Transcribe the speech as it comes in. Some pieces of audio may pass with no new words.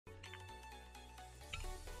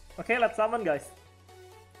Okay, let's summon, guys.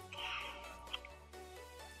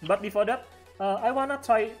 But before that, I wanna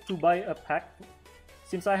try to buy a pack,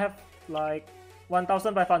 since I have like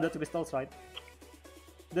 1,500 crystals, right?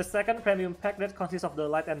 The second premium pack that consists of the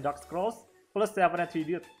light and dark scrolls plus 7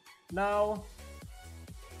 attribute. Now,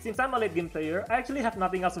 since I'm a late game player, I actually have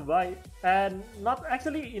nothing else to buy, and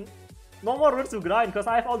no more runes to grind because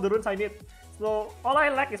I have all the runes I need. So all I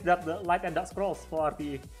lack is that the light and dark scrolls for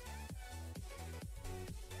RTA.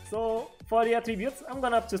 So for the attributes, I'm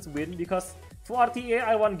gonna choose win because for RTA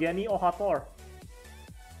I want Gany or Hathor.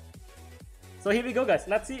 So here we go, guys.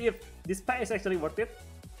 Let's see if this pack is actually worth it.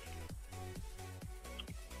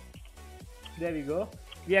 There we go.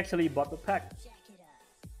 We actually bought the pack.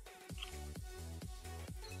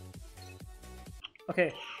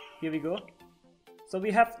 Okay, here we go. So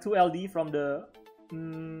we have 2 LD from the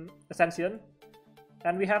Ascension,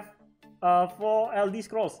 and we have 4 LD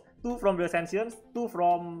scrolls, 2 from the Ascensions, 2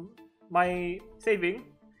 from my saving,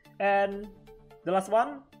 and the last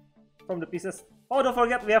one from the pieces. Oh, don't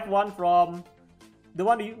forget we have 1 from the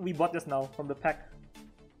one we bought just now from the pack.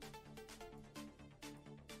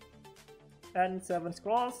 And 7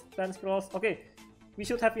 scrolls, 10 scrolls. Okay, we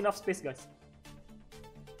should have enough space, guys.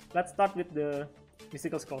 Let's start with the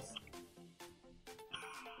mystical scrolls.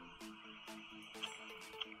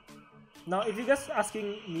 Now, if you guys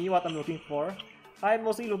asking me what I'm looking for, I'm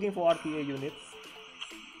mostly looking for RTA units.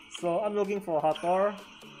 So I'm looking for Hathor,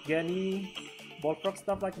 Gany, Bullfrog,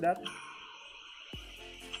 stuff like that.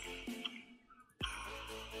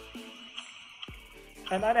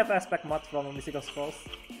 And I have aspect mod from mystical scrolls.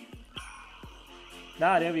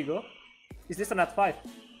 Nah, there we go. Is this a nat 5?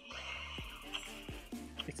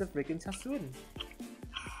 It's a freaking Chasun.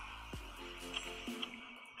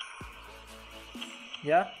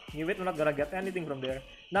 Yeah, knew it, we're not gonna get anything from there.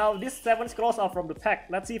 Now, these 7 scrolls are from the pack.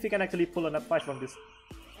 Let's see if we can actually pull a nat 5 from this.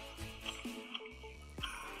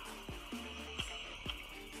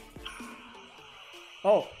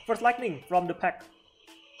 Oh, first lightning from the pack.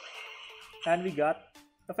 And we got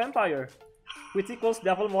a vampire, which equals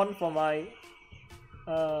Devilmon for my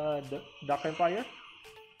the Dark Vampire,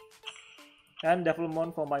 and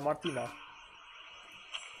Devilmon for my Martina.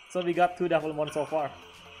 So we got 2 Devilmon so far.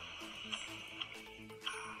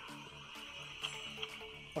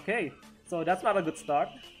 Okay, so that's not a good start.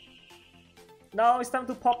 Now it's time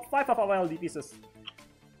to pop 5 of our LD pieces.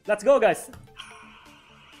 Let's go, guys!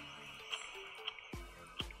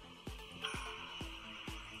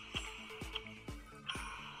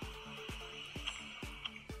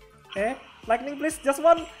 Eh? Lightning, please! Just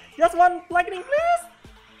one lightning, please!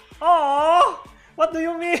 Oh, what do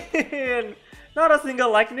you mean? Not a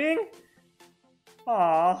single lightning?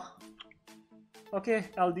 Oh. Okay,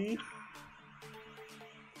 LD.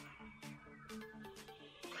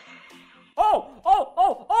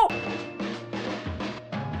 Oh!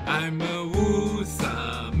 I'm a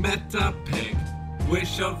Woosa, meta pick,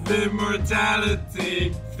 wish of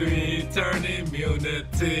immortality, 3-turn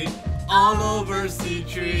immunity, all over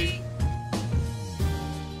C3.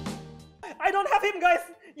 I don't have him, guys!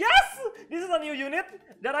 Yes! This is a new unit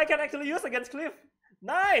that I can actually use against Cliff.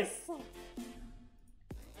 Nice!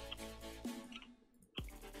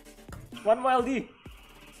 One more LD.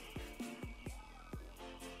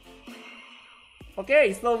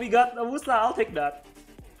 Okay, so we got a Woosa, I'll take that.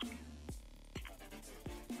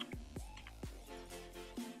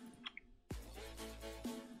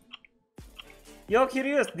 Yo,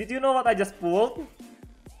 curious, did you know what I just pulled?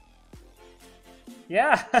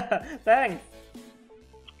 Yeah, thanks.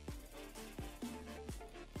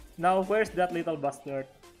 Now where's that little bastard?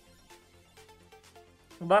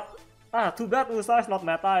 But, too bad Woosa is not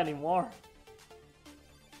meta anymore.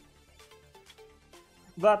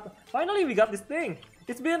 But finally we got this thing.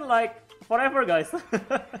 It's been like forever, guys.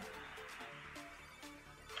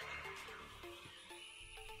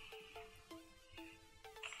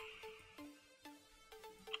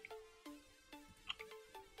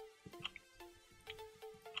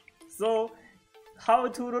 So, how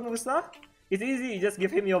to run Woosa? It's easy, you just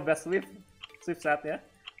give him your best Swift set, yeah?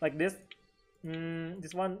 Like this.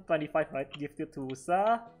 This one, 25, right? Give it to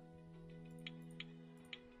Woosa.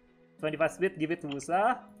 25 speed, give it to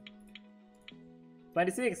Woosa.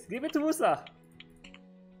 26, give it to Woosa.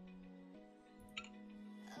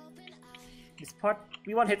 This part,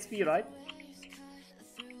 we want HP, right?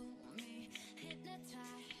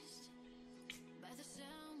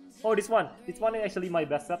 Oh, this one is actually my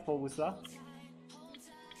best set for Woosa.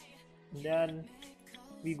 And then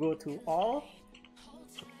we go to all.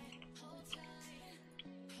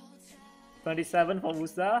 27 for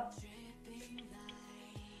Woosa.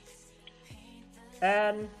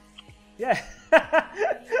 And Yeah.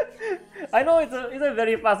 I know it's a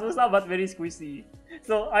very fast Woosa, but very squishy.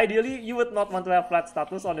 So ideally, you would not want to have flat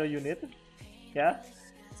status on your unit. Yeah.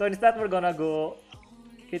 So instead, we're gonna go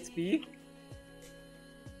HP.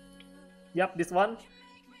 Yep, this one.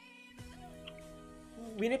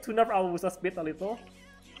 We need to nerf our Woosa speed a little.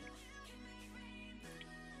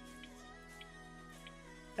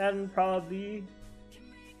 And probably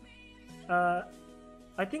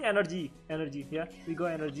I think energy, yeah, we go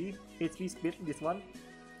energy, HP, speed, this one.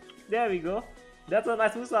 There we go. That's a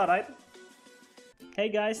nice Woosa, right? Hey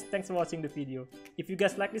guys, thanks for watching the video. If you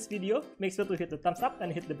guys like this video, make sure to hit the thumbs up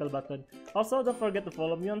and hit the bell button. Also, don't forget to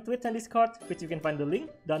follow me on Twitch and Discord, which you can find the link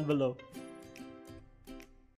down below.